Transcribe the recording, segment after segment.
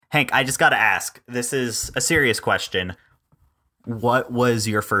Hank, I just got to ask. This is a serious question. What was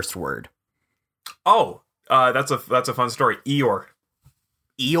your first word? Oh, that's a fun story. Eeyore.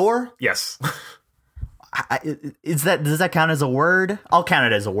 Eeyore? Yes. Does that count as a word? I'll count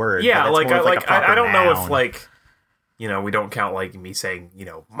it as a word. Yeah, I don't know if noun. we don't count like me saying,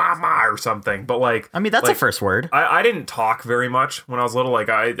 mama or something, but like I mean, that's a first word. I didn't talk very much when I was little. Like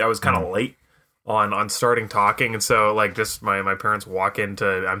I was kind of late on starting talking, and so like just my parents walk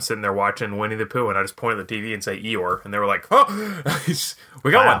into, I'm sitting there watching Winnie the Pooh, and I just point at the TV and say Eeyore, and they were like, "Oh,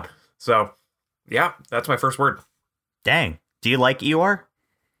 we got one." So yeah, that's my first word. Dang. Do you like Eeyore?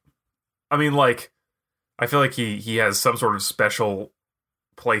 I mean, like, I feel like he has some sort of special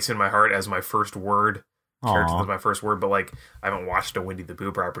place in my heart as my first word. Character was my first word, but like I haven't watched a Winnie the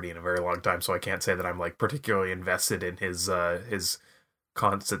Pooh property in a very long time, so I can't say that I'm like particularly invested in his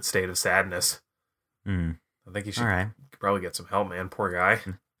constant state of sadness. Mm. I think he should probably get some help, man. Poor guy.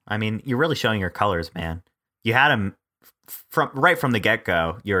 I mean, you're really showing your colors, man. You had him right from the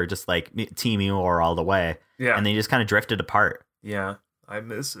get-go. You're just like Team Eeyore all the way. Yeah. And then you just kind of drifted apart. Yeah, I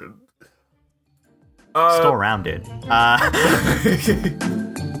miss him. Still around, dude.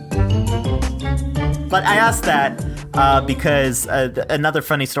 But I asked that because another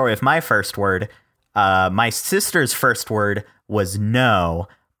funny story of my first word, my sister's first word was no,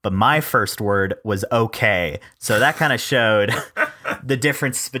 but my first word was okay. So that kind of showed the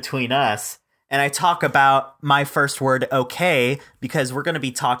difference between us. And I talk about my first word, okay, because we're going to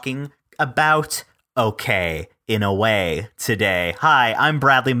be talking about okay in a way today. Hi, I'm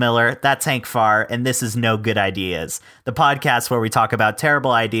Bradley Miller. That's Hank Farr, and this is No Good Ideas, the podcast where we talk about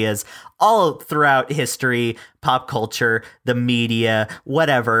terrible ideas all throughout history, pop culture, the media,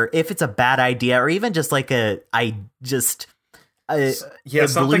 whatever. If it's a bad idea or even just like a something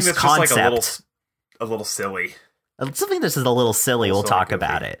loose that's concept, just like a little silly. Something that's just a little silly, we'll talk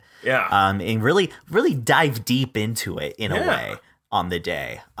about it. Yeah. And really dive deep into it in a way on the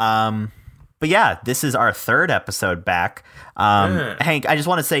day. But yeah, this is our third episode back. Hank, I just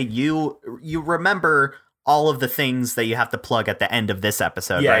want to say you remember all of the things that you have to plug at the end of this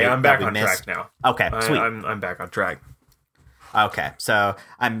episode, right? Yeah, I'm back on track now. Okay, sweet. I'm back on track. Okay, so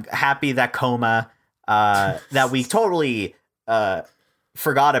I'm happy that coma that we totally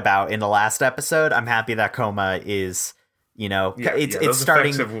forgot about in the last episode. I'm happy that coma is, it's those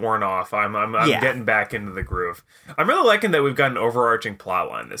starting. Effects have worn off. I'm getting back into the groove. I'm really liking that we've got an overarching plot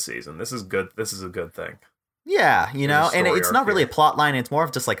line this season. This is good. This is a good thing. Yeah, and it's not really a plot line. It's more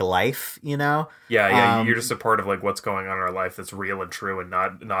of just like a life, Yeah, you're just a part of like what's going on in our life that's real and true, and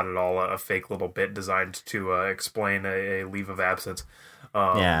not at all a fake little bit designed to explain a leave of absence.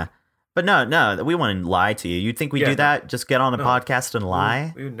 Yeah, but no, we wouldn't lie to you. You'd think we do that? Just get on a podcast and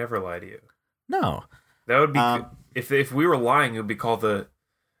lie? We would never lie to you. No, that would be if we were lying, it would be called the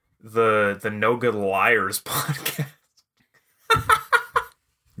No Good Liars podcast.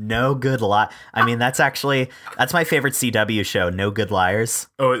 No Good Lie. I mean, that's my favorite CW show, No Good Liars.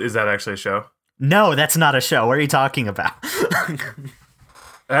 Oh, is that actually a show? No, that's not a show. What are you talking about?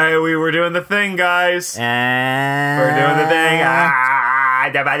 Hey, we were doing the thing, guys. We're doing the thing.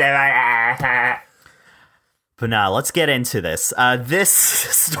 But now, let's get into this. This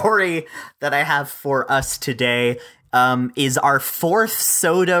story that I have for us today is our fourth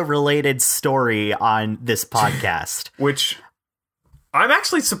soda-related story on this podcast. Which I'm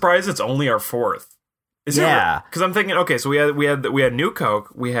actually surprised it's only our fourth. Yeah, because I'm thinking, okay, so we had New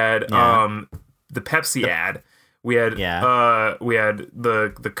Coke, we had the Pepsi ad, we had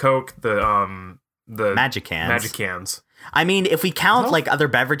the Coke, the Magic Cans. I mean, if we count like other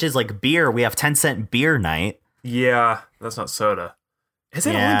beverages like beer, we have 10-cent beer night. Yeah, that's not soda. Has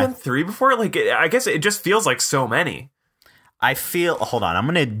it only been 3 before? Like, I guess it just feels like so many. Hold on, I'm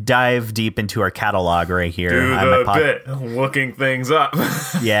going to dive deep into our catalog right here. Do the bit, looking things up.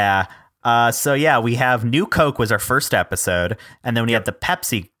 Yeah. So yeah, we have New Coke was our first episode, and then we have the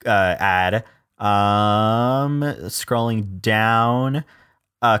Pepsi ad. Scrolling down,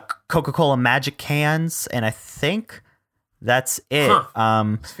 Coca-Cola Magic Cans, and I think that's it.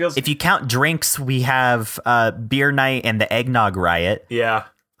 If you count drinks, we have Beer Night and the Eggnog Riot. Yeah.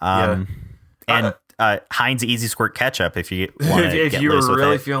 And Heinz Easy Squirt Ketchup if you want to if you were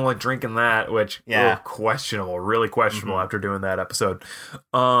really feeling like drinking that, which questionable, really questionable after doing that episode.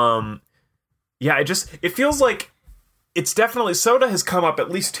 It feels like it's definitely soda has come up at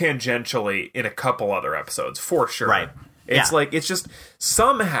least tangentially in a couple other episodes for sure. Right. It's like it's just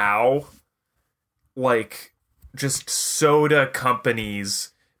somehow like just soda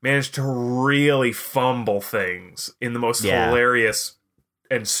companies manage to really fumble things in the most hilarious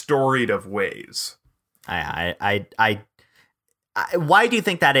and storied of ways. I Why do you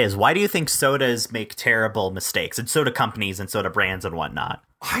think that is? Why do you think sodas make terrible mistakes, and soda companies and soda brands and whatnot?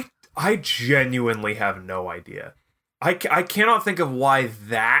 I genuinely have no idea. I cannot think of why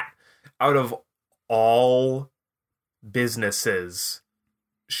that, out of all businesses,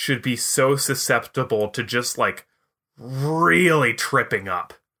 should be so susceptible to just like really tripping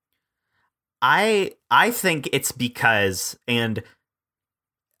up. I think it's because, and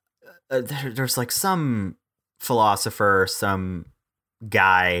there's like some philosopher, some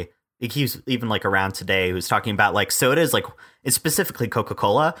guy, he's even like around today, who's talking about like soda is like, it's specifically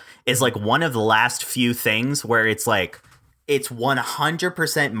Coca-Cola is like one of the last few things where it's like it's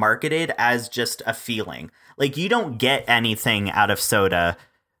 100% marketed as just a feeling. Like you don't get anything out of soda.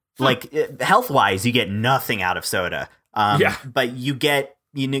 Like health-wise, you get nothing out of soda. But you get,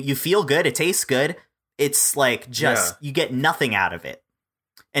 you feel good. It tastes good. It's like just you get nothing out of it.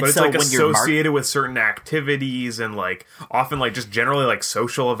 And but it's so like when associated with certain activities and like often like just generally like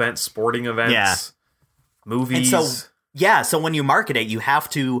social events, sporting events, movies. And so when you market it, you have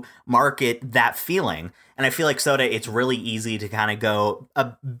to market that feeling. And I feel like soda, it's really easy to kind of go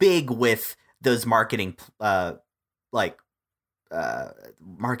big with those marketing, what's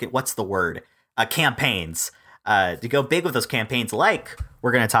the word? Campaigns. To go big with those campaigns like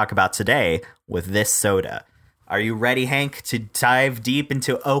we're going to talk about today with this soda. Are you ready, Hank, to dive deep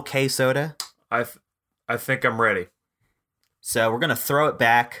into OK Soda? I think I'm ready. So we're going to throw it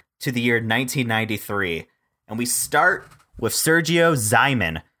back to the year 1993. And we start with Sergio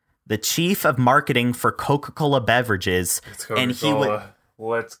Zyman, the chief of marketing for Coca-Cola beverages.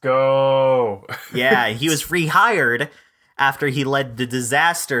 Let's go. Yeah, he was rehired after he led the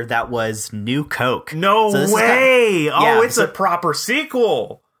disaster that was New Coke. No way! It's a proper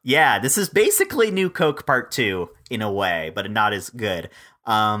sequel. Yeah, this is basically New Coke Part 2 in a way, but not as good.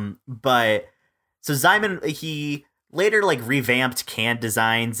 But so Zyman, he later like revamped can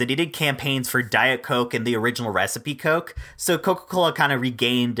designs, and he did campaigns for Diet Coke and the original recipe Coke. So Coca-Cola kind of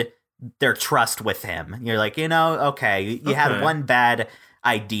regained their trust with him. You're like, okay, you had one bad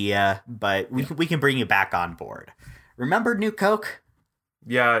idea, but we can bring you back on board. Remember New Coke?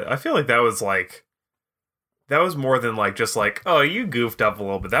 Yeah, I feel like that was more than like just like, oh, you goofed up a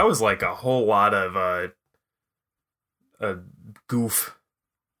little bit. That was like a whole lot of a goof.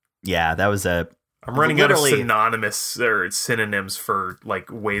 Yeah, that was a. I'm running out of synonyms for like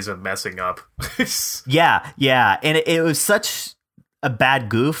ways of messing up. Yeah, and it was such a bad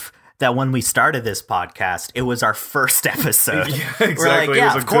goof that when we started this podcast, it was our first episode. Yeah, exactly. We're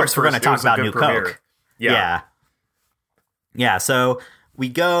like, of course we're going to talk about New Coke. Yeah. So we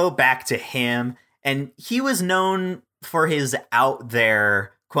go back to him. And he was known for his out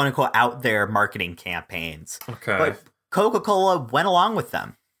there, quote unquote, out there marketing campaigns. Okay. But Coca-Cola went along with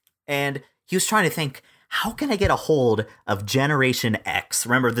them. And he was trying to think, how can I get a hold of Generation X?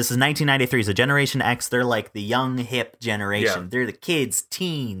 Remember, this is 1993. So Generation X, they're like the young, hip generation. Yeah. They're the kids,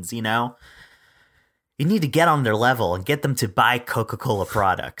 teens, You need to get on their level and get them to buy Coca-Cola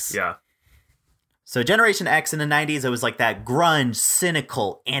products. Yeah. So Generation X in the 90s, it was like that grunge,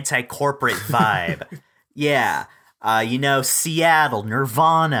 cynical, anti-corporate vibe. Yeah. Seattle,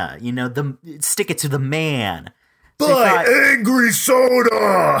 Nirvana, stick it to the man. Buy Angry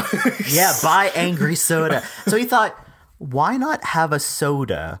Soda! Yeah, buy Angry Soda. So he thought, why not have a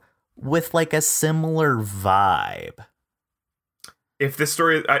soda with like a similar vibe? If this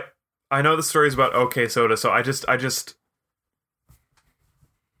story, I know the story is about OK Soda, so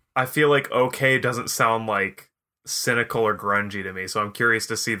I feel like OK doesn't sound like cynical or grungy to me, so I'm curious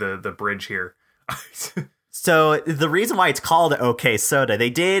to see the bridge here. So the reason why it's called OK Soda, they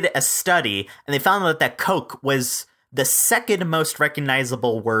did a study and they found out that Coke was the second most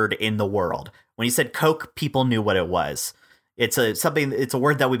recognizable word in the world. When you said Coke, people knew what it was. It's a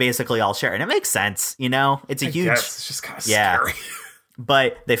word that we basically all share, and it makes sense. It's a huge. It's just kind of scary.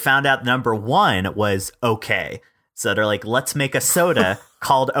 But they found out number one was OK. So they're like, let's make a soda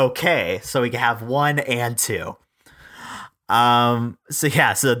called OK so we can have 1 and 2. So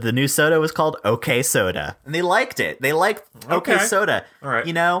the new soda was called OK Soda, and they liked it. They liked OK Soda. All right.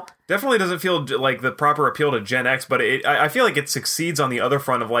 Definitely doesn't feel like the proper appeal to Gen X, but I feel like it succeeds on the other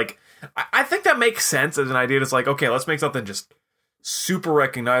front of like, I think that makes sense as an idea. It's like, okay, let's make something just super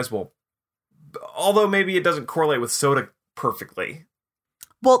recognizable. Although maybe it doesn't correlate with soda perfectly.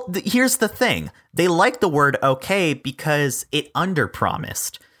 Well, here's the thing. They liked the word okay because it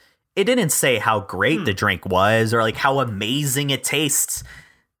underpromised. It didn't say how great the drink was or like how amazing it tastes.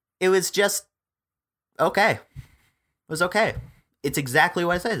 It was just okay. It was okay. It's exactly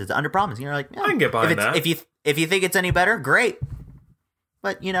what it says. It's underpromised. You're like, I can get behind that. If you think it's any better, great.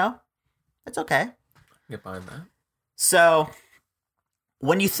 But it's okay. Get behind that. So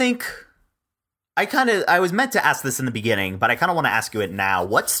when you think, I was meant to ask this in the beginning, but I kind of want to ask you it now.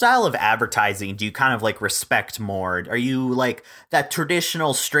 What style of advertising do you kind of like respect more? Are you like that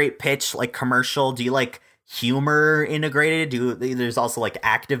traditional straight pitch like commercial? Do you like humor integrated? There's also like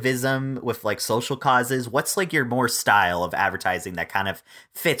activism with like social causes? What's like your more style of advertising that kind of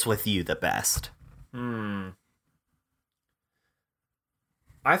fits with you the best?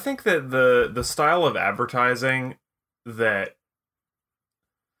 I think that the style of advertising that,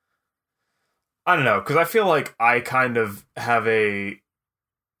 I don't know, because I feel like I kind of have I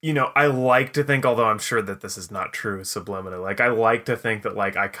like to think, although I'm sure that this is not true subliminally, like I like to think that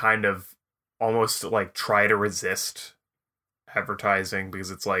like I kind of almost like try to resist advertising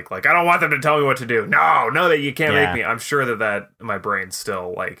because it's like I don't want them to tell me what to do. No, that you can't make me. I'm sure that my brain's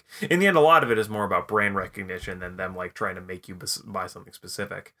still like, in the end, a lot of it is more about brain recognition than them like trying to make you buy something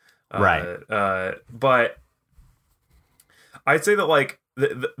specific. Right. But I'd say that like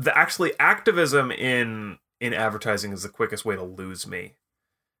the actually activism in advertising is the quickest way to lose me,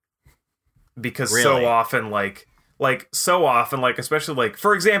 because so often especially like,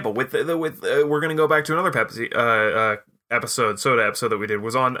 for example, with we're gonna go back to another Pepsi soda episode that we did,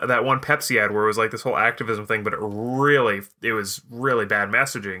 was on that one Pepsi ad where it was like this whole activism thing, but it was really bad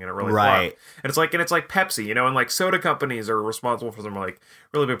messaging, and it really flopped. And it's like Pepsi, and like soda companies are responsible for some like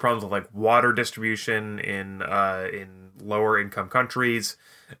really big problems with like water distribution in lower income countries,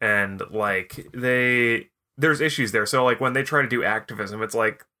 and like there's issues there. So like when they try to do activism, it's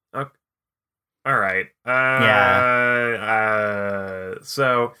like, okay, all right,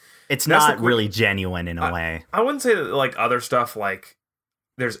 so it's not really genuine in a way. I wouldn't say that like other stuff like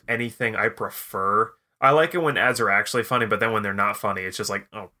there's anything I prefer. I like it when ads are actually funny, but then when they're not funny, it's just like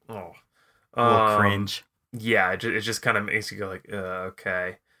a little cringe. Yeah, it just kind of makes you go like,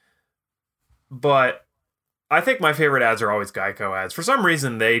 okay. But I think my favorite ads are always Geico ads. For some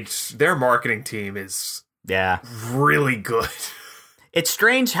reason, their marketing team is really good. It's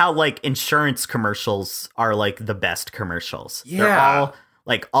strange how like insurance commercials are like the best commercials. Yeah. They're all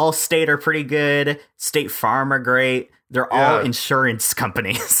like Allstate are pretty good. State Farm are great. They're all insurance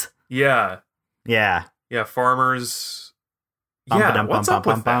companies. Yeah. Yeah. Yeah. Farmers. What's up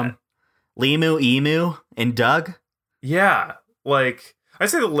with that? Limu, Emu, and Doug. Yeah. Like, I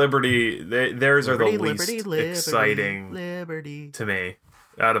say the Liberty, theirs are the least exciting to me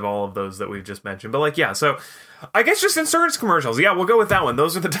out of all of those that we've just mentioned. But like, yeah, so I guess just insurance commercials. Yeah, we'll go with that one.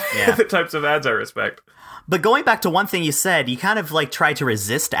 Those are the types of ads I respect. But going back to one thing you said, you kind of like try to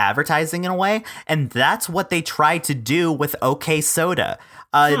resist advertising in a way, and that's what they tried to do with OK Soda.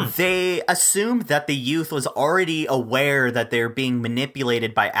 They assumed that the youth was already aware that they're being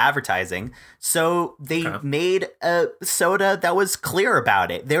manipulated by advertising, so they made a soda that was clear about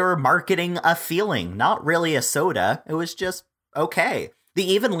it. They were marketing a feeling, not really a soda. It was just okay. They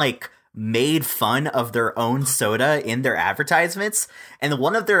even like made fun of their own soda in their advertisements, and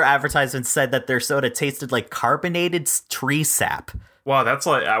one of their advertisements said that their soda tasted like carbonated tree sap. Wow, that's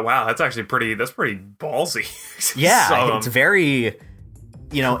actually pretty ballsy. Yeah, it's very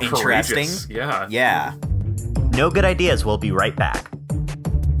interesting. Yeah. No Good Ideas. We'll be right back.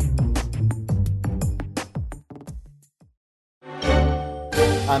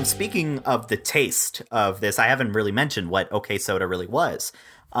 Speaking of the taste of this, I haven't really mentioned what OK Soda really was.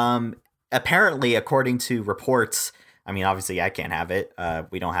 Apparently, according to reports, I mean, obviously I can't have it.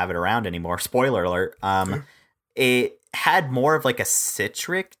 We don't have it around anymore. Spoiler alert. It had more of like a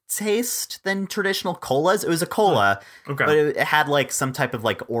citric taste than traditional colas. It was a cola, but it had like some type of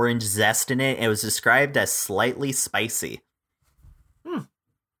like orange zest in it. It was described as slightly spicy.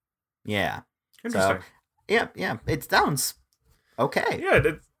 Yeah. Interesting. So, yeah. It sounds okay.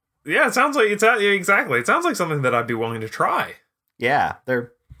 Yeah, it sounds like exactly. It sounds like something that I'd be willing to try. Yeah,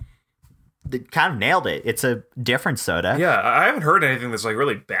 they kind of nailed it. It's a different soda. Yeah, I haven't heard anything that's like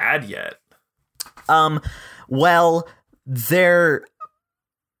really bad yet. Well, their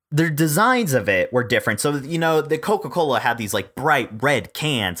designs of it were different. So, the Coca-Cola had these like bright red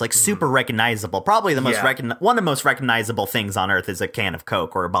cans, like super recognizable. Probably the most one of the most recognizable things on earth is a can of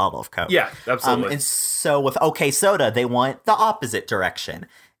Coke or a bottle of Coke. Yeah, absolutely. And so with OK Soda, they went the opposite direction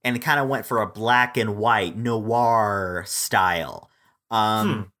and kind of went for a black and white noir style.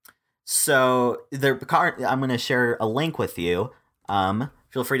 So I'm going to share a link with you.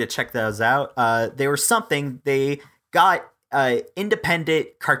 Feel free to check those out. They got independent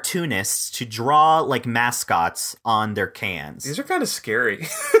cartoonists to draw like mascots on their cans. These are kind of scary.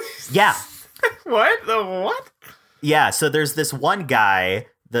 Yeah. What? Yeah, so there's this one guy,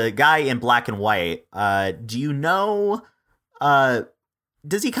 the guy in black and white. Do you know,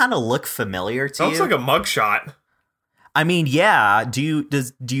 does he kind of look familiar to you? Looks like a mugshot. I mean, yeah. Do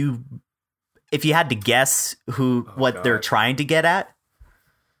you if you had to guess what they're trying to get at?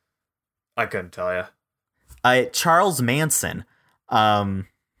 I couldn't tell you. Charles Manson.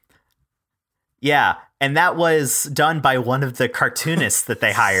 Yeah, and that was done by one of the cartoonists that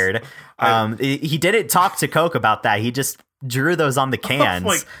they hired. He didn't talk to Coke about that. He just drew those on the cans. Oh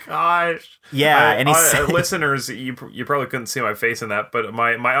my gosh. Yeah, and he said, listeners, you probably couldn't see my face in that, but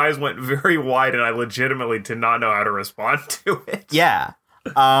my eyes went very wide, and I legitimately did not know how to respond to it. Yeah.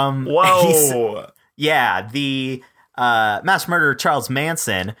 Whoa. Yeah, the mass murderer Charles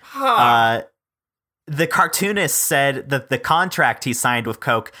Manson. The cartoonist said that the contract he signed with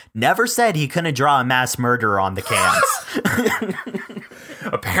Coke never said he couldn't draw a mass murderer on the cans.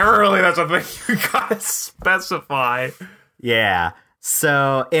 Apparently, that's a thing you gotta specify. Yeah.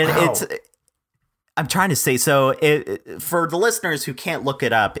 So it's. I'm trying to say. So for the listeners who can't look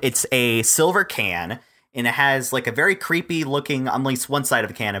it up, it's a silver can, and it has like a very creepy looking, on at least one side of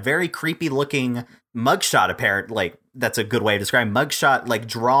the can, a very creepy looking mugshot. Apparently, like that's a good way to describe mugshot, like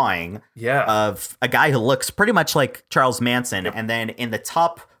drawing. Yeah. Of a guy who looks pretty much like Charles Manson, and then in the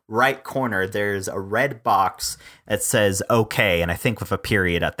top right corner, there's a red box that says "okay," and I think with a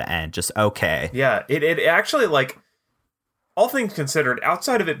period at the end, just "okay." Yeah. It actually, like, all things considered,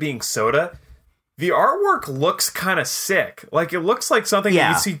 outside of it being soda, the artwork looks kind of sick. Like, it looks like something that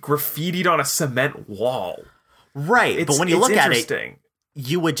you see graffitied on a cement wall. Right, but when you look at it, interesting.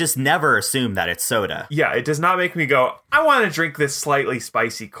 You would just never assume that it's soda. Yeah, it does not make me go, I want to drink this slightly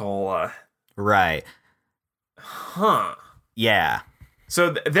spicy cola. Right. Huh. Yeah.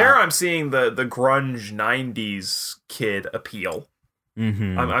 So there I'm seeing the grunge 90s kid appeal.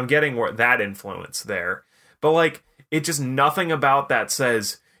 Mm-hmm. I'm getting that influence there. But, like, it just nothing about that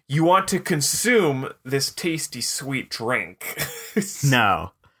says, you want to consume this tasty, sweet drink.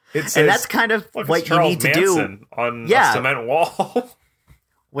 No. It says, and that's kind of what you need to do on a cement wall.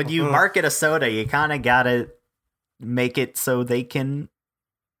 When you market a soda, you kind of gotta make it so they can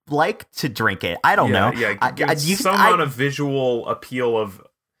like to drink it. I don't know. Yeah, some amount of visual appeal of,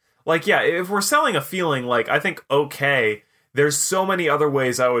 like, yeah, if we're selling a feeling, like, I think, okay, there's so many other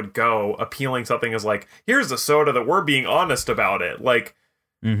ways I would go appealing something as, like, here's a soda that we're being honest about it. Like,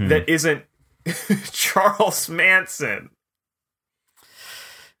 that isn't Charles Manson.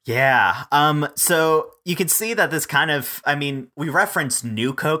 Yeah. So you can see that this kind of, I mean, we referenced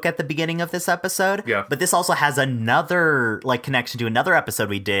New Coke at the beginning of this episode. Yeah. But this also has another, like, connection to another episode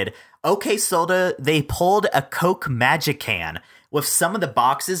we did. OK Soda, they pulled a Coke Magic Can with some of the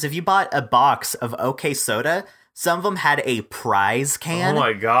boxes. If you bought a box of OK Soda, some of them had a prize can. Oh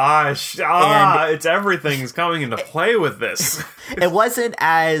my gosh. It's everything's coming into play with this. It wasn't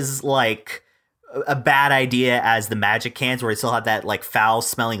as, like, a bad idea as the magic cans where it still had that, like, foul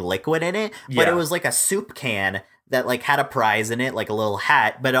smelling liquid in it, but it was like a soup can that, like, had a prize in it, like a little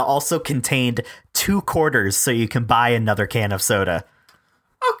hat, but it also contained 2 quarters so you can buy another can of soda.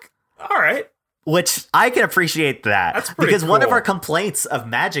 Okay. All right. Which I can appreciate that. That's pretty because cool. One of our complaints of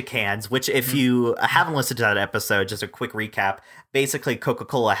magic cans, which if you haven't listened to that episode, just a quick recap, basically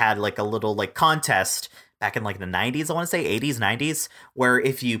Coca-Cola had, like, a little, like, contest back in, like, the 90s, I want to say 80s, 90s, where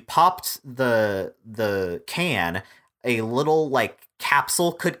if you popped the can, a little, like,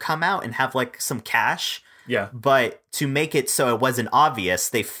 capsule could come out and have, like, some cash. Yeah. But to make it so it wasn't obvious,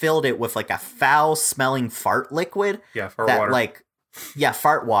 they filled it with, like, a foul-smelling fart liquid. Yeah, fart that, water. Like, yeah,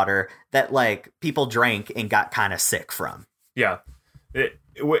 fart water that, like, people drank and got kind of sick from. Yeah.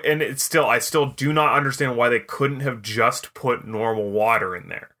 I still do not understand why they couldn't have just put normal water in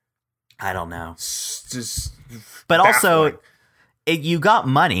there. I don't know. Just but baffling. Also, you got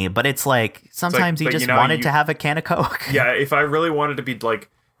money, but it's like sometimes you just wanted to have a can of Coke. Yeah, if I really wanted to be,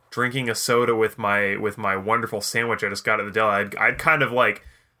 like, drinking a soda with my wonderful sandwich I just got at the deli, I'd kind of, like,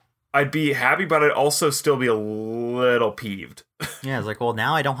 I'd be happy, but I'd also still be a little peeved. Yeah, it's like, well,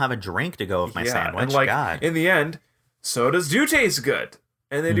 now I don't have a drink to go with my sandwich. And, like, God. In the end, sodas do taste good.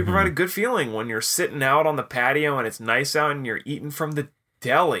 And they do provide a good feeling when you're sitting out on the patio and it's nice out and you're eating from the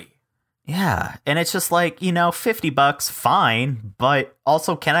deli. Yeah, and it's just like, $50, fine, but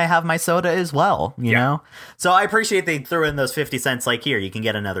also can I have my soda as well, you know? So I appreciate they threw in those 50 cents, like, here, you can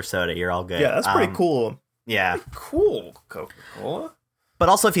get another soda, you're all good. Yeah, that's pretty cool. Yeah. Pretty cool, Coca-Cola. But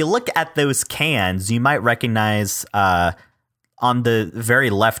also, if you look at those cans, you might recognize on the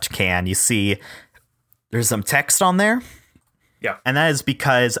very left can, you see there's some text on there. Yeah. And that is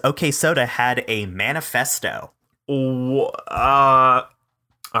because OK Soda had a manifesto. All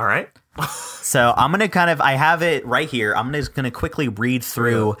right. So I'm going to I have it right here. I'm just going to quickly read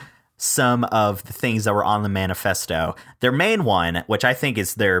through some of the things that were on the manifesto. Their main one, which I think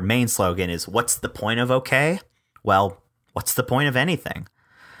is their main slogan, is "What's the point of OK?" Well, what's the point of anything?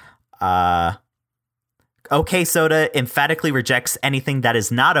 OK Soda emphatically rejects anything that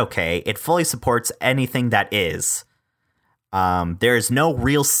is not okay. It fully supports anything that is. There is no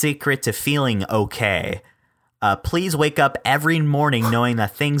real secret to feeling okay. Please wake up every morning knowing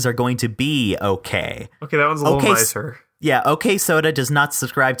that things are going to be okay. Okay, that one's a little nicer. Yeah, OK Soda does not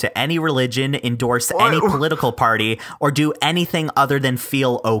subscribe to any religion, endorse any political party, or do anything other than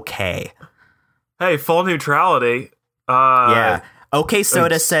feel okay. Hey, full neutrality. Yeah. OK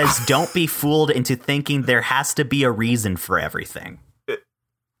Soda says don't be fooled into thinking there has to be a reason for everything.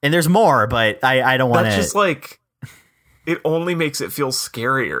 And there's more, but I don't want to... That's just like... It only makes it feel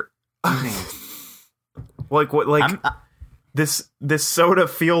scarier. Like what? Like this soda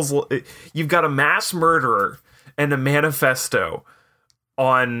feels. You've got a mass murderer and a manifesto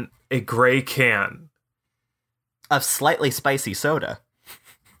on a gray can of slightly spicy soda.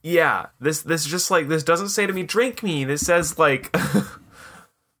 Yeah, this just like this doesn't say to me, drink me. This says like,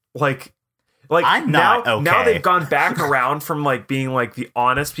 like I'm not okay. Now they've gone back around from like being like the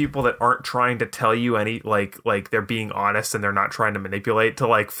honest people that aren't trying to tell you any like they're being honest and they're not trying to manipulate, to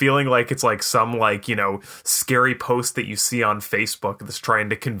like feeling like it's like some like, you know, scary post that you see on Facebook that's trying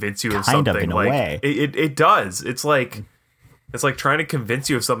to convince you of something. Kind of, in a way. It does. It's like trying to convince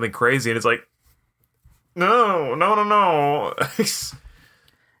you of something crazy, and it's like no.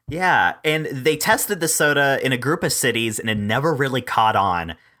 Yeah, and they tested the soda in a group of cities and it never really caught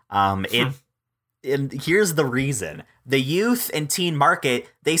on. And here's the reason. The youth and teen market,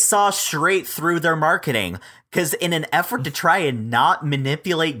 they saw straight through their marketing, because in an effort to try and not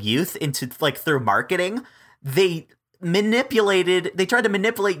manipulate youth into like through marketing, they tried to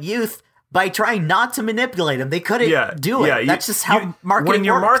manipulate youth by trying not to manipulate them. They couldn't do it. That's just how marketing when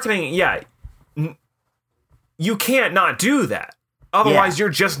you're worked. marketing, you can't not do that. Otherwise, you're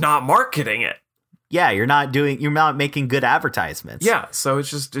just not marketing it. Yeah, you're not making good advertisements. Yeah, so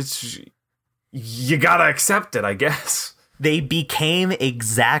it's you gotta accept it, I guess. They became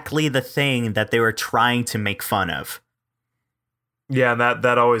exactly the thing that they were trying to make fun of. Yeah, and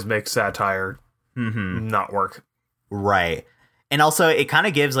that always makes satire not work. Right. And also, it kind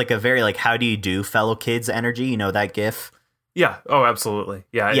of gives like a very like, how do you do, fellow kids energy? You know that gif? Yeah. Oh, absolutely.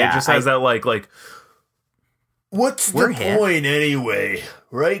 Yeah, it just has that like what's the point anyway?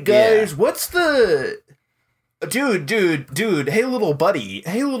 Right, guys? Yeah. What's the... Dude, hey, little buddy,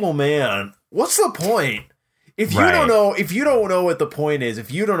 hey, little man, what's the point? If you don't know what the point is, spend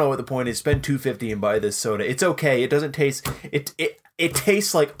 $2.50 and buy this soda. It's okay. It doesn't taste... It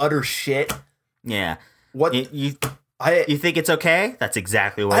tastes like utter shit. Yeah. What... You think it's okay? That's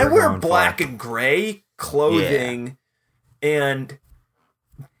exactly what I wear black and gray clothing and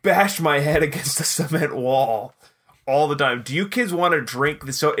bash my head against a cement wall all the time. Do you kids want to drink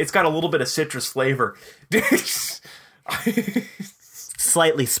this? So it's got a little bit of citrus flavor.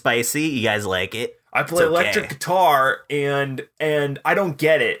 Slightly spicy. You guys like it? I play electric guitar and I don't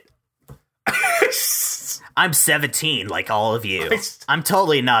get it. I'm 17, like all of you. I'm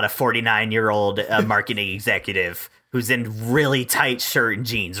totally not a 49-year-old marketing executive who's in really tight shirt and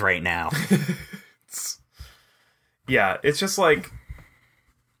jeans right now. Yeah, it's just like,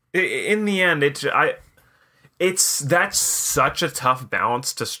 in the end, that's such a tough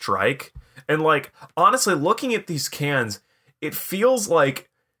balance to strike. And like, honestly, looking at these cans, it feels like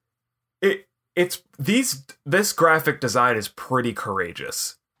this graphic design is pretty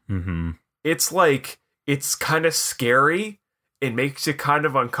courageous. Mm-hmm. It's like, it's kind of scary. It makes you kind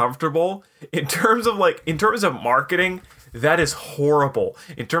of uncomfortable. In terms of marketing, that is horrible.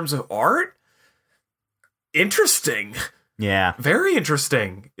 In terms of art, interesting. Yeah. Very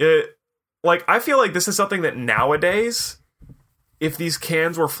interesting. Like, I feel like this is something that nowadays, if these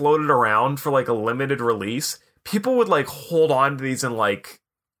cans were floated around for like a limited release, people would like hold on to these and like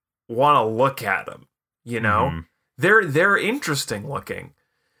want to look at them, you know? Mm-hmm. They're interesting looking,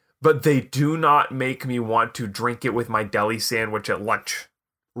 but they do not make me want to drink it with my deli sandwich at lunch.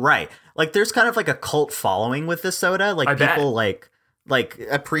 Right. Like, there's kind of like a cult following with this soda. Like, people like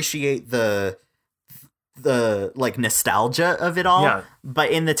appreciate the like nostalgia of it all. Yeah. But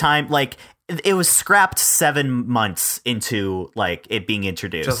in the time, like, it was scrapped 7 months into like it being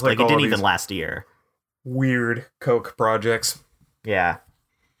introduced. Just like it didn't even last a year. Weird Coke projects. Yeah.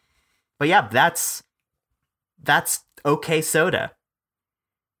 But yeah, that's OK Soda.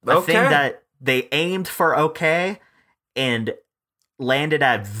 A thing that they aimed for okay and landed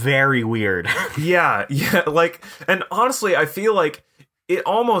at very weird. Yeah, like, and honestly, I feel like it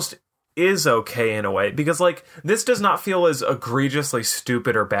almost is okay in a way, because like, this does not feel as egregiously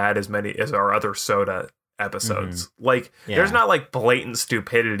stupid or bad as our other soda episodes. Like, there's not like blatant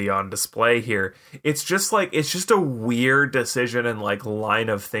stupidity on display here. It's just a weird decision and like line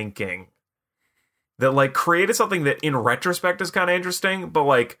of thinking that like created something that in retrospect is kind of interesting, but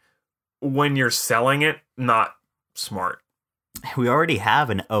like when you're selling it, not smart. We already have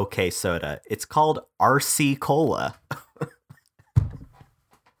an okay soda. It's called RC Cola.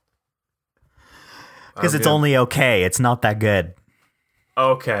 Because it's only okay. It's not that good.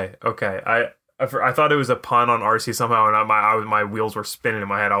 Okay. I thought it was a pun on RC somehow, and my wheels were spinning in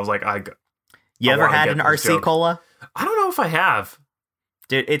my head. I was like, You ever had an RC Cola? I don't know if I have.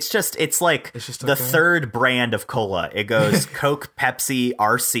 Dude, it's like the third brand of cola. It goes Coke, Pepsi,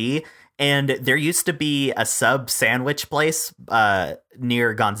 RC, and there used to be a sub sandwich place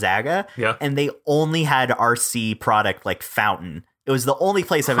near Gonzaga, and they only had RC product like Fountain. It was the only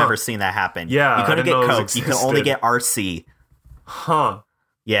place I've ever seen that happen. Yeah, you couldn't get Coke. You could only get RC. Huh.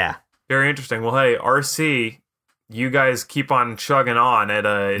 Yeah. Very interesting. Well, hey, RC, you guys keep on chugging on at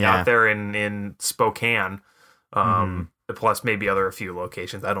out there in Spokane. Plus maybe a few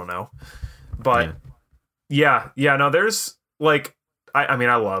locations. I don't know. But no, there's like, I mean,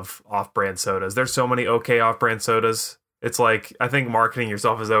 I love off-brand sodas. There's so many okay off-brand sodas. It's like, I think marketing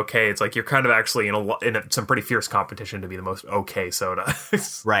yourself as okay. It's like you're kind of actually in some pretty fierce competition to be the most okay soda.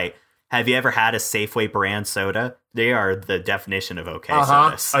 Right. Have you ever had a Safeway brand soda? They are the definition of okay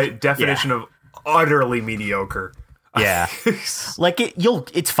sodas. Definition of utterly mediocre. Yeah. Like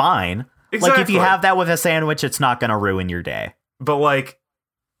it's fine. Exactly. Like if you have that with a sandwich, it's not going to ruin your day. But like,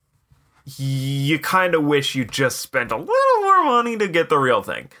 you kind of wish you just spent a little more money to get the real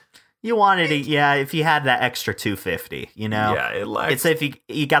thing. You wanted it, if you had that extra $2.50, you know? Yeah, it lacks. It's if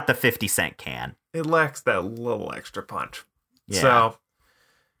you got the 50-cent can. It lacks that little extra punch. Yeah. So,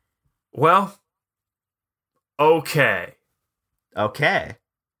 well, okay. Okay.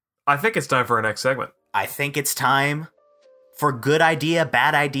 I think it's time for our next segment. I think it's time for good idea,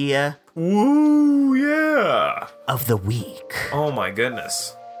 bad idea. Ooh, yeah. Of the week. Oh my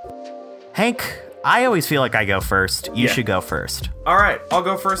goodness. Hank, I always feel like I go first. You should go first. All right, I'll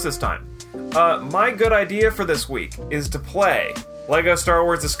go first this time. My good idea for this week is to play LEGO Star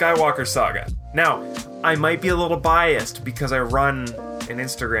Wars The Skywalker Saga. Now, I might be a little biased because I run an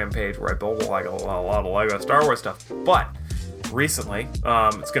Instagram page where I build like a lot of LEGO Star Wars stuff, but recently,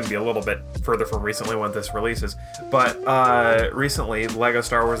 it's going to be a little bit further from recently when this releases, but recently LEGO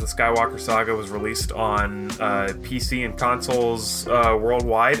Star Wars The Skywalker Saga was released on PC and consoles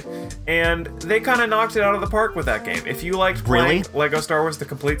worldwide, and they kind of knocked it out of the park with that game. If you liked playing LEGO Star Wars The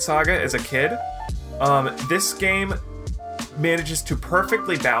Complete Saga as a kid, this game manages to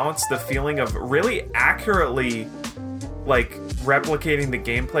perfectly balance the feeling of really accurately like replicating the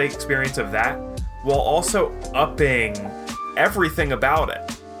gameplay experience of that while also upping everything about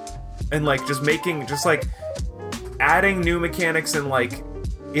it, and like just adding new mechanics and like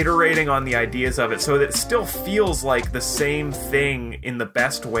iterating on the ideas of it so that it still feels like the same thing in the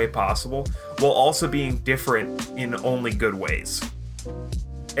best way possible while also being different in only good ways.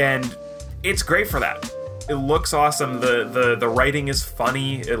 And it's great for that. It looks awesome. The writing is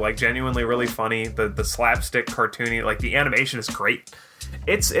funny, like genuinely really funny. The slapstick cartoony, like the animation is great.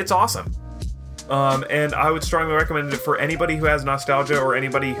 It's awesome. And I would strongly recommend it for anybody who has nostalgia or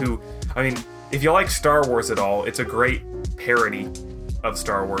anybody who, I mean, if you like Star Wars at all, it's a great parody of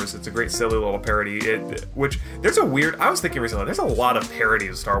Star Wars. It's a great silly little parody. I was thinking recently, there's a lot of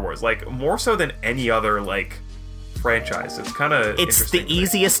parodies of Star Wars, like more so than any other like franchise. It's kind of it's the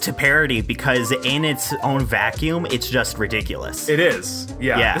easiest to parody because in its own vacuum, it's just ridiculous. It is.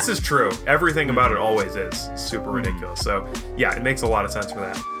 Yeah. This is true. Everything about it always is super ridiculous. So yeah, it makes a lot of sense for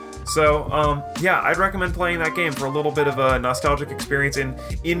that. So, I'd recommend playing that game for a little bit of a nostalgic experience in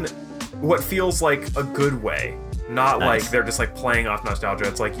what feels like a good way. Not like they're just like playing off nostalgia.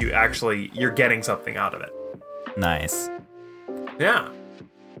 It's like you're getting something out of it. Nice. Yeah.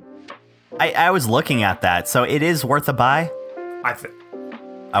 I was looking at that, so it is worth a buy? I think.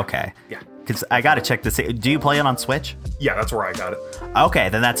 Okay. Yeah. Because I gotta check this. Do you play it on Switch? Yeah, that's where I got it. Okay,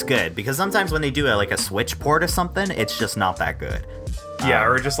 then that's good. Because sometimes when they do like a Switch port or something, it's just not that good. Yeah,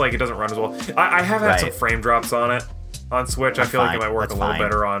 or just like it doesn't run as well. I have had some frame drops on it on Switch. I feel like it might work a little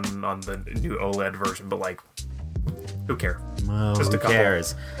better on the new OLED version, but like, who cares? Well, who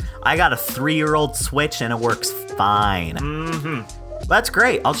cares? I got a 3-year-old Switch and it works fine. Mm-hmm. That's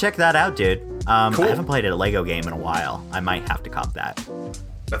great. I'll check that out, dude. Cool. I haven't played a Lego game in a while. I might have to cop that.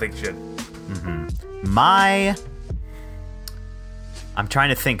 I think you should. Mm-hmm. I'm trying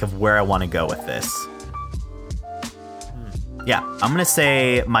to think of where I want to go with this. Yeah, I'm going to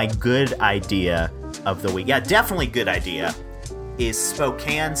say my good idea of the week. Yeah, definitely good idea is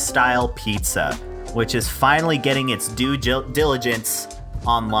Spokane-style pizza. which is finally getting its due diligence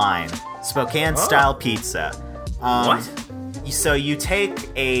online. Spokane-style pizza. What? So you take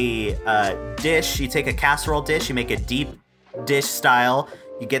a dish, you take a casserole dish, you make a deep dish style,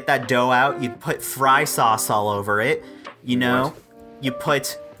 you get that dough out, you put fry sauce all over it, you know, What? you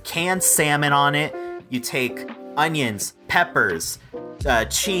put canned salmon on it, you take onions, peppers,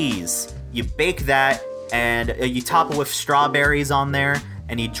 cheese, you bake that, and you top it with strawberries on there,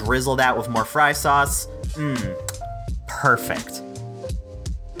 and you drizzle that with more fry sauce. Perfect.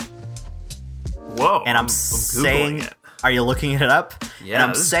 Whoa. And I'm Googling saying, it. are you looking it up? Yeah, and I'm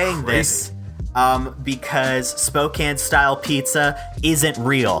this is saying crazy. this because Spokane style pizza isn't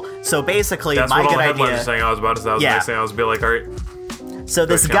real. So basically, That's my what all good the headlines are idea. saying. I was about to say, Yeah. next thing I was be like, all right. So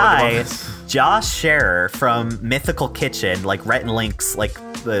this Go count them on guy, this. Josh Scherer from Mythical Kitchen, like Rhett and Link's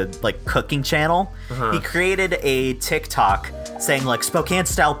the cooking channel, he created a TikTok saying like Spokane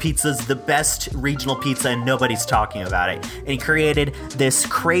style pizza is the best regional pizza and nobody's talking about it. And he created this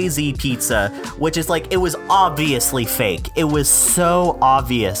crazy pizza, which is like, it was obviously fake. It was so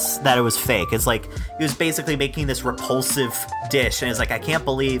obvious that it was fake. It's like, he was basically making this repulsive dish, and it's like, I can't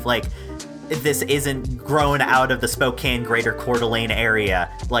believe like this isn't grown out of the Spokane Greater Coeur d'Alene area.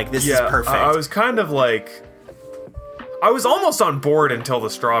 Like, this is perfect. I was kind of like, I was almost on board until the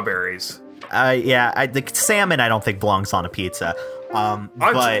strawberries. The salmon I don't think belongs on a pizza. But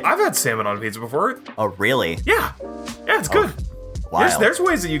I've had salmon on pizza before. oh really? Yeah, it's good. Wild. There's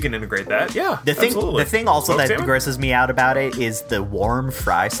ways that you can integrate that. Yeah, absolutely. The thing also Smoked that salmon? grosses me out about it is the warm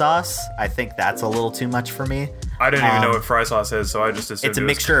fry sauce. I think that's a little too much for me. I didn't even know what fry sauce is, so I just assumed It's a it was-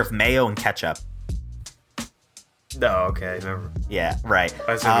 mixture of mayo and ketchup. No, okay, never. Yeah, right.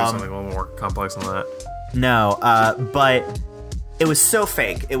 I assumed it was something a little more complex than that. No, but it was so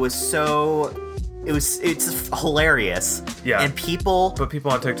fake. It's hilarious. Yeah. And people But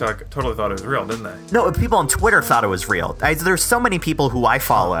people on TikTok totally thought it was real, didn't they? No, people on Twitter thought it was real. There's so many people who I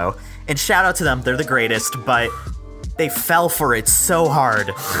follow, and shout out to them, they're the greatest, but they fell for it so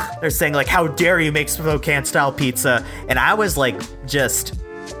hard. They're saying, like, how dare you make Spokane-style pizza? And I was, like, just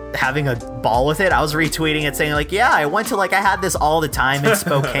having a ball with it. I was retweeting it saying, like, yeah, I went to, like, I had this all the time in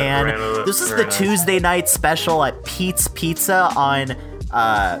Spokane. Ran with it. This is Very the nice. Tuesday night special at Pete's Pizza on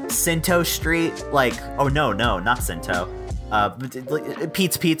Cinto Street. Like, oh, no, not Cinto.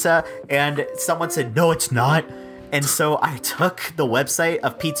 Pete's Pizza, and someone said, no, it's not. And so I took the website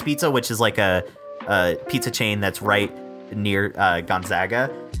of Pete's Pizza, which is like a pizza chain that's right near Gonzaga,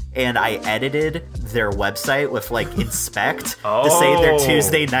 and I edited their website with like inspect to say their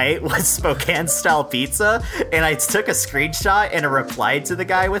Tuesday night was Spokane style pizza, and I took a screenshot and I replied to the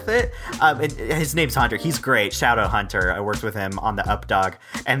guy with it. And his name's Hunter. He's great. Shout out Hunter. I worked with him on the Updog,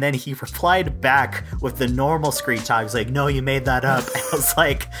 and then he replied back with the normal screenshot. He was like, "No, you made that up." And I was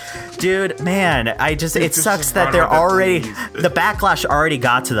like, "Dude, man, it sucks that run they're with it, already please. the backlash already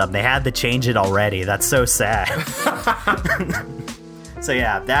got to them. They had to change it already. That's so sad." So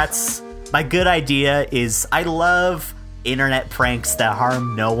yeah, that's my good idea. Is I love internet pranks that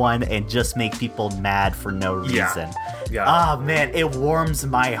harm no one and just make people mad for no reason. Yeah. Oh man, it warms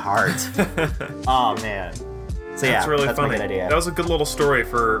my heart. Oh man. So yeah, That's really that's funny. my good idea. That was a good little story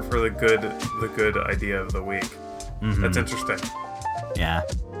for the good idea of the week. Mm-hmm. That's interesting. Yeah.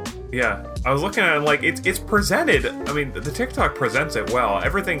 Yeah, I was looking at it and, like, it's presented. I mean, the TikTok presents it well.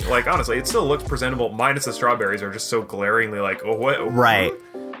 Everything, like, honestly, it still looks presentable. Minus the strawberries are just so glaringly like, oh what? Right.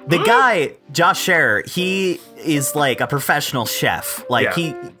 The guy, Josh Scherer, he is like a professional chef. Like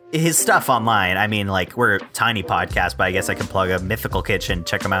his stuff online. I mean, like, we're a tiny podcast, but I guess I can plug a Mythical Kitchen.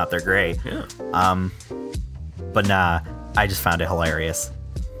 Check them out; they're great. Yeah. But nah, I just found it hilarious.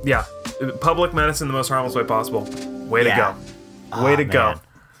 Yeah. Public menace in the most harmless way possible. Way Yeah. to go. Way Oh, to go. man.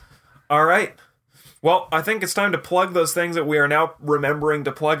 All right. Well, I think it's time to plug those things that we are now remembering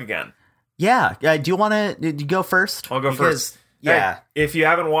to plug again. Yeah. Do you want to go first? I'll go first. Yeah. Hey, if you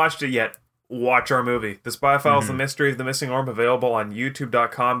haven't watched it yet, watch our movie, The Spy Files: The Mystery of the Missing Orb, available on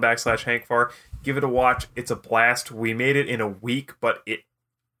youtube.com/HankFar. Give it a watch. It's a blast. We made it in a week, but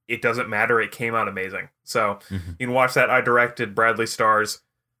it doesn't matter. It came out amazing. So you can watch that. I directed, Bradley stars.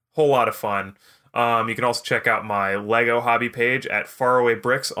 Whole lot of fun. You can also check out my Lego hobby page at Faraway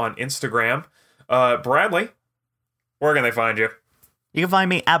Bricks on Instagram. Bradley, where can they find you? You can find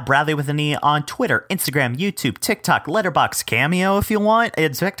me at Bradley with an E on Twitter, Instagram, YouTube, TikTok, Letterboxd, Cameo if you want.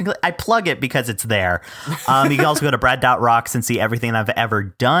 It's technically, I plug it because it's there. You can also go to Brad.rocks and see everything I've ever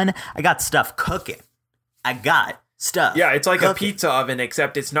done. I got stuff cooking. I got stuff. Yeah, it's like a cooking. pizza oven,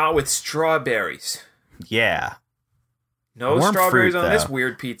 except it's not with strawberries. Yeah. No Warm strawberries fruit, on this though.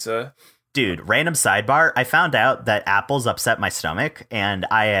 weird pizza. Dude, random sidebar. I found out that apples upset my stomach, and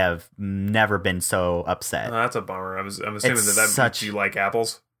I have never been so upset. Oh, that's a bummer. I'm assuming that you like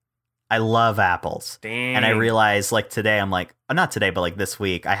apples. I love apples. Dang. And I realized, like, today, I'm like, not today, but like this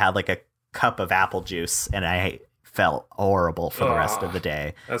week, I had like a cup of apple juice, and I felt horrible for the rest of the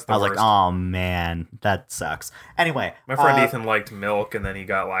day. I was like, oh man, that sucks. Anyway, my friend Ethan liked milk, and then he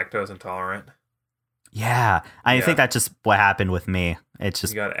got lactose intolerant. Yeah, I think that's just what happened with me. It's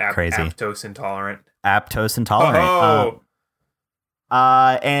just crazy. Aptose intolerant. Aptose intolerant.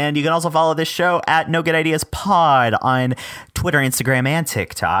 Oh. And you can also follow this show at No Good Ideas Pod on Twitter, Instagram, and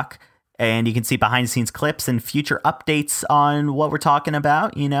TikTok. And you can see behind the scenes clips and future updates on what we're talking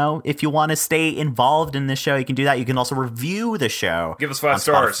about. You know, if you want to stay involved in the show, you can do that. You can also review the show. Give us 5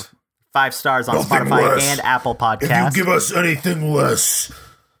 stars. 5 stars on Spotify and Apple Podcasts. If you give us anything less,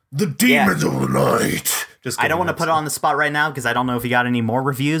 the demons of the night. I don't want to put it on the spot right now because I don't know if you got any more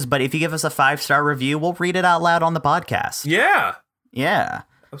reviews, but if you give us a 5-star review, we'll read it out loud on the podcast. Yeah. Yeah.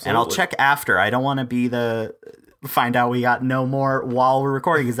 Absolutely. And I'll check after. I don't want to be find out we got no more while we're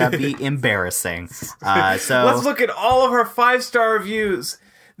recording because that'd be embarrassing. So let's look at all of our 5-star reviews.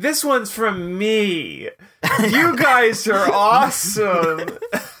 This one's from me. You guys are awesome.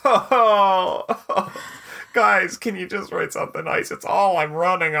 Guys, can you just write something nice? It's all I'm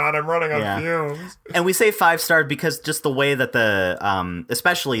running on. I'm running on fumes. And we say 5-star because just the way that the,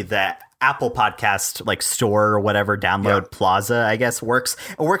 especially the Apple Podcast like store or whatever, download plaza, I guess works.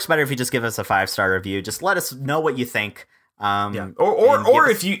 It works better if you just give us a 5-star review. Just let us know what you think. Or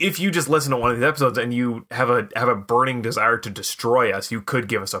if you just listen to one of these episodes and you have a burning desire to destroy us, you could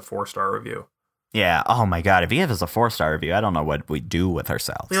give us a 4-star review. Yeah. Oh my God. If you give us a 4-star review, I don't know what we do with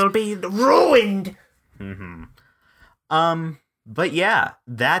ourselves. We'll be ruined. Mm-hmm. But yeah,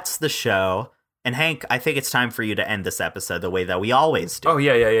 that's the show. And Hank, I think it's time for you to end this episode the way that we always do. Oh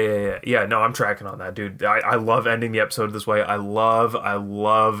yeah. Yeah, no, I'm tracking on that, dude. I love ending the episode this way. I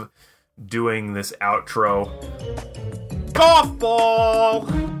love doing this outro. Golf ball!